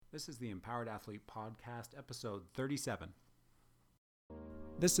This is the Empowered Athlete Podcast, episode 37.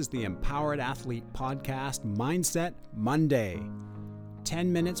 This is the Empowered Athlete Podcast, Mindset Monday.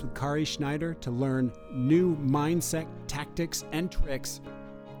 10 minutes with Kari Schneider to learn new mindset tactics and tricks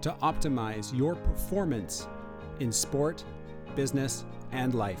to optimize your performance in sport, business,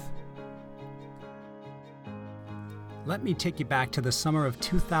 and life. Let me take you back to the summer of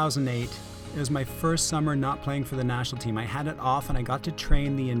 2008. It was my first summer not playing for the national team. I had it off and I got to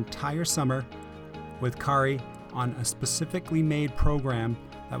train the entire summer with Kari on a specifically made program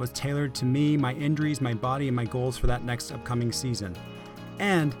that was tailored to me, my injuries, my body, and my goals for that next upcoming season.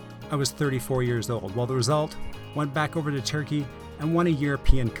 And I was 34 years old. Well, the result, went back over to Turkey and won a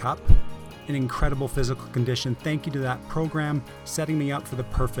European Cup in incredible physical condition. Thank you to that program, setting me up for the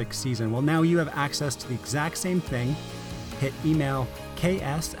perfect season. Well, now you have access to the exact same thing. Hit email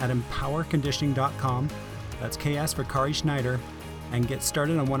ks@empowerconditioning.com. That's KS for Kari Schneider, and get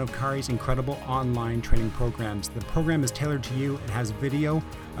started on one of Kari's incredible online training programs. The program is tailored to you. It has video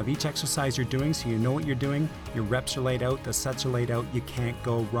of each exercise you're doing so you know what you're doing. Your reps are laid out, the sets are laid out. You can't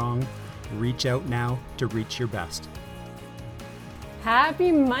go wrong. Reach out now to reach your best.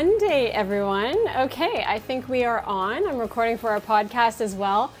 Happy Monday, everyone. Okay, I think we are on. I'm recording for our podcast as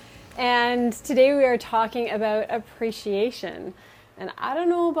well. And today we are talking about appreciation. And I don't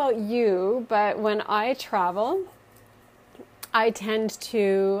know about you, but when I travel, I tend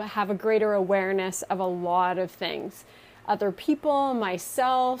to have a greater awareness of a lot of things. Other people,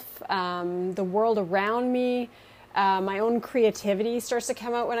 myself, the world around me, my own creativity starts to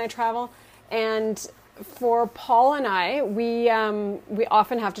come out when I travel. And for Paul and I, we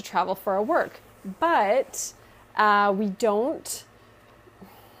often have to travel for our work, but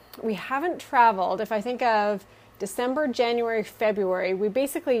we haven't traveled. If I think of December, January, February,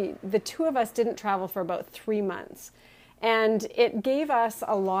 the two of us didn't travel for about 3 months. And it gave us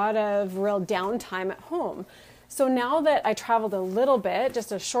a lot of real downtime at home. So now that I traveled a little bit,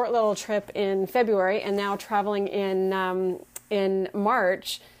 just a short little trip in February, and now traveling in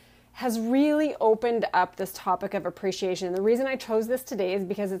March, has really opened up this topic of appreciation. And the reason I chose this today is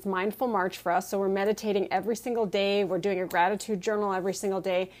because it's Mindful March for us. So we're meditating every single day. We're doing a gratitude journal every single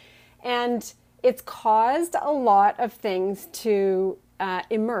day. And it's caused a lot of things to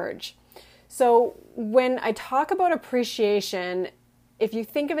emerge. So when I talk about appreciation, if you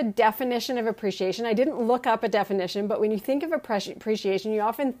think of a definition of appreciation, I didn't look up a definition, but when you think of appreciation, you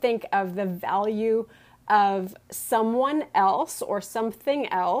often think of the value of someone else or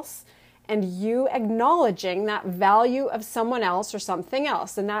something else, and you acknowledging that value of someone else or something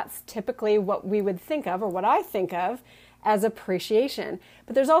else. And that's typically what we would think of, or what I think of, as appreciation.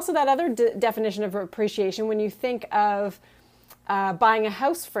 But there's also that other definition of appreciation when you think of buying a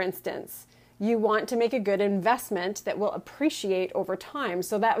house, for instance. You want to make a good investment that will appreciate over time.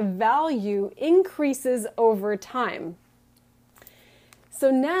 So that value increases over time. So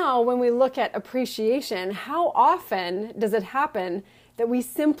now when we look at appreciation, how often does it happen that we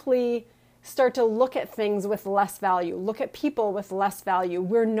simply start to look at things with less value, look at people with less value?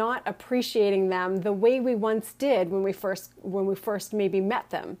 We're not appreciating them the way we once did when we first maybe met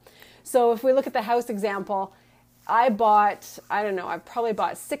them. So if we look at the house example, I've probably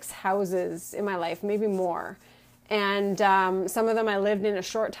bought 6 houses in my life, maybe more. And some of them I lived in a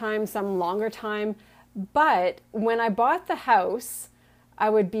short time, some longer time. But when I bought the house, I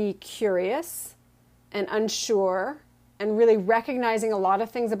would be curious and unsure and really recognizing a lot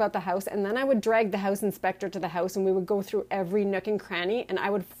of things about the house. And then I would drag the house inspector to the house and we would go through every nook and cranny. And I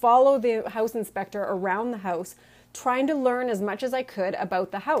would follow the house inspector around the house, trying to learn as much as I could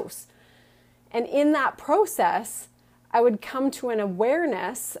about the house. And in that process, I would come to an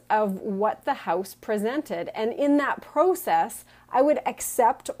awareness of what the house presented. And in that process, I would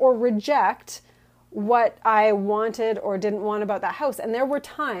accept or reject what I wanted or didn't want about that house. And there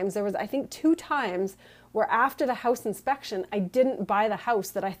was I think 2 times where after the house inspection, I didn't buy the house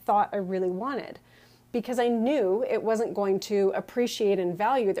that I thought I really wanted because I knew it wasn't going to appreciate and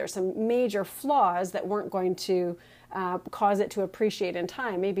value. There's some major flaws that weren't going to cause it to appreciate in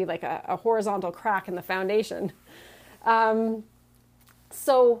time, maybe like a horizontal crack in the foundation.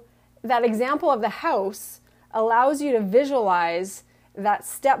 So that example of the house allows you to visualize that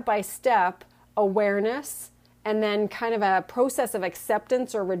step-by-step awareness and then kind of a process of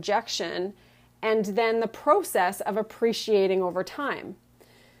acceptance or rejection, and then the process of appreciating over time.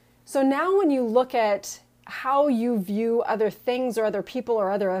 So now when you look at how you view other things or other people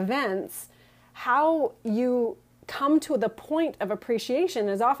or other events, how you come to the point of appreciation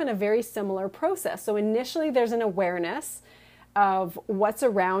is often a very similar process. So initially there's an awareness of what's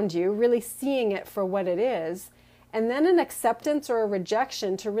around you, really seeing it for what it is. and then an acceptance or a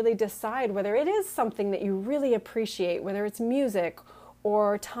rejection to really decide whether it is something that you really appreciate, whether it's music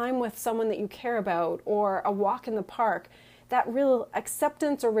or time with someone that you care about or a walk in the park, that real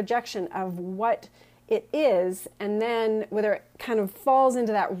acceptance or rejection of what it is, and then whether it kind of falls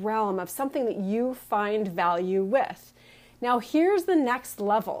into that realm of something that you find value with. Now, here's the next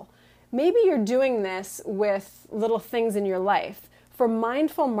level. Maybe you're doing this with little things in your life. For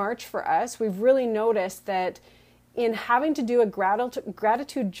Mindful March for us, we've really noticed that in having to do a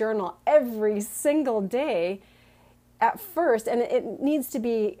gratitude journal every single day at first, and it needs to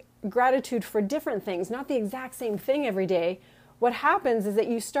be gratitude for different things, not the exact same thing every day, what happens is that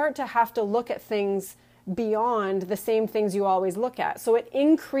you start to have to look at things beyond the same things you always look at. So it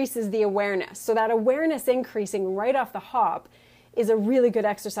increases the awareness. So that awareness increasing right off the hop is a really good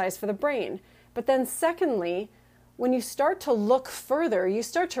exercise for the brain. But then secondly, when you start to look further, you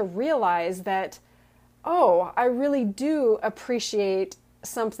start to realize that, oh, I really do appreciate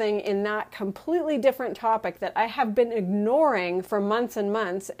something in that completely different topic that I have been ignoring for months and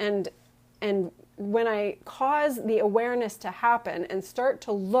months. And when I cause the awareness to happen and start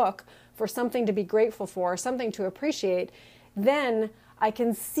to look for something to be grateful for, something to appreciate, then I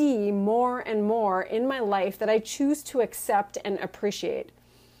can see more and more in my life that I choose to accept and appreciate.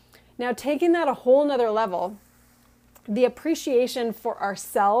 Now, taking that a whole nother level, the appreciation for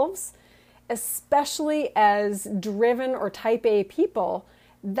ourselves, especially as driven or type A people,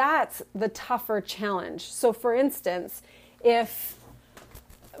 that's the tougher challenge. So for instance, if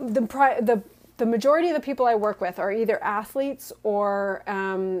the majority of the people I work with are either athletes or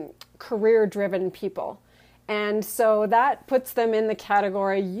career-driven people. And so that puts them in the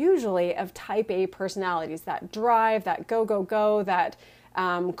category usually of type A personalities, that drive, that go, go, go, that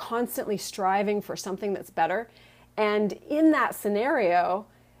constantly striving for something that's better. And in that scenario,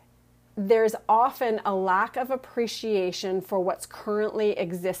 there's often a lack of appreciation for what's currently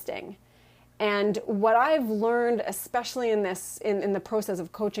existing. And what I've learned, especially in the process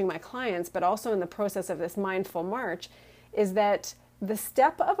of coaching my clients, but also in the process of this Mindful March, is that the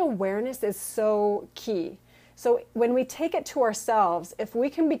step of awareness is so key. So when we take it to ourselves, if we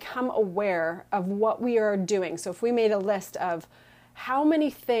can become aware of what we are doing, so if we made a list of how many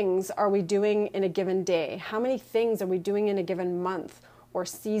things are we doing in a given day, how many things are we doing in a given month or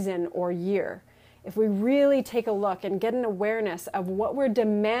season or year, if we really take a look and get an awareness of what we're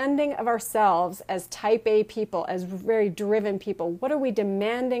demanding of ourselves as type A people, as very driven people, what are we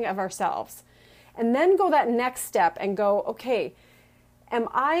demanding of ourselves? And then go that next step and go, okay, am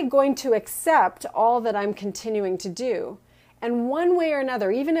I going to accept all that I'm continuing to do? And one way or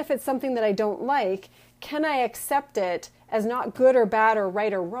another, even if it's something that I don't like, can I accept it as not good or bad or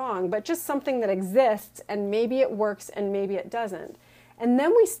right or wrong, but just something that exists, and maybe it works and maybe it doesn't? And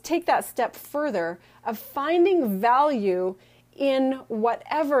then we take that step further of finding value in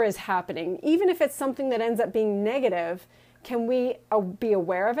whatever is happening. Even if it's something that ends up being negative, can we be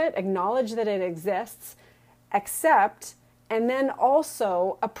aware of it, acknowledge that it exists, accept, and then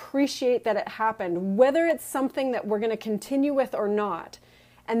also appreciate that it happened, whether it's something that we're going to continue with or not.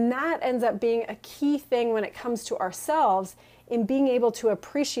 And that ends up being a key thing when it comes to ourselves, in being able to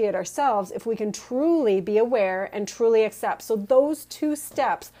appreciate ourselves if we can truly be aware and truly accept. So those two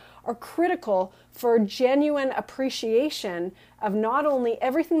steps are critical for genuine appreciation of not only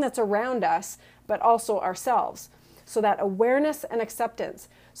everything that's around us, but also ourselves. So that awareness and acceptance.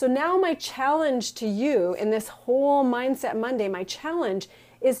 So now my challenge to you in this whole Mindset Monday, my challenge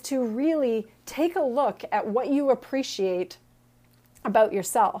is to really take a look at what you appreciate about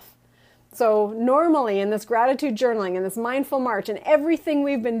yourself. So normally in this gratitude journaling and this Mindful March and everything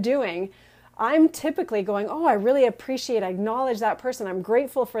we've been doing, I'm typically going, oh, I really appreciate, I acknowledge that person. I'm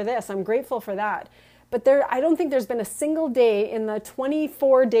grateful for this. I'm grateful for that. But I don't think there's been a single day in the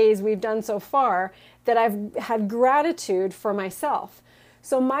 24 days we've done so far that I've had gratitude for myself.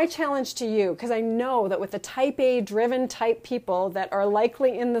 So my challenge to you, because I know that with the type A driven type people that are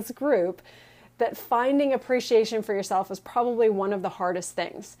likely in this group, that finding appreciation for yourself is probably one of the hardest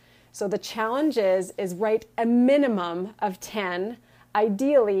things. So the challenge is write a minimum of 10,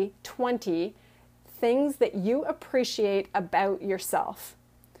 ideally 20, things that you appreciate about yourself.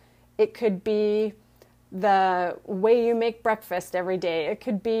 It could be the way you make breakfast every day. It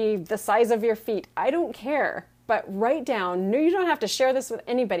could be the size of your feet. I don't care. But write down, no, you don't have to share this with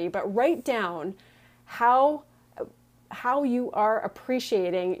anybody, but write down how you are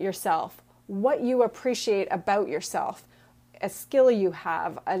appreciating yourself, what you appreciate about yourself, a skill you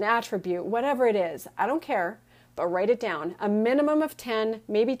have, an attribute, whatever it is. I don't care, but write it down. A minimum of 10,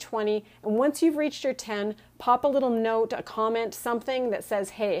 maybe 20. And once you've reached your 10, pop a little note, a comment, something that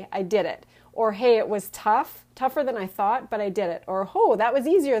says, hey, I did it. or hey, it was tougher than I thought, but I did it. Or, oh, that was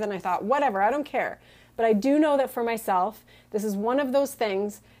easier than I thought. Whatever, I don't care. But I do know that for myself, this is one of those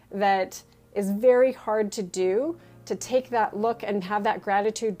things that is very hard to do, to take that look and have that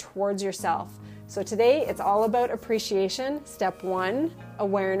gratitude towards yourself. So today it's all about appreciation. Step 1,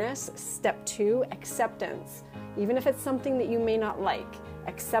 awareness. Step 2, acceptance. Even if it's something that you may not like,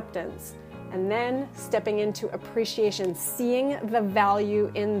 acceptance. And then stepping into appreciation, seeing the value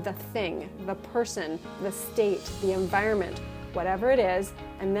in the thing, the person, the state, the environment, whatever it is,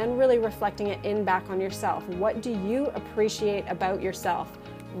 and then really reflecting it in back on yourself. What do you appreciate about yourself?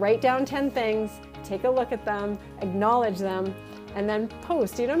 Write down 10 things, take a look at them, acknowledge them, and then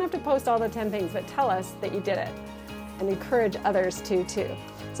post. You don't have to post all the 10 things, but tell us that you did it and encourage others to too.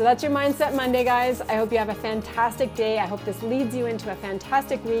 So that's your Mindset Monday, guys. I hope you have a fantastic day. I hope this leads you into a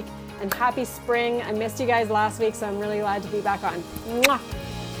fantastic week, and happy spring. I missed you guys last week, so I'm really glad to be back on. Mwah!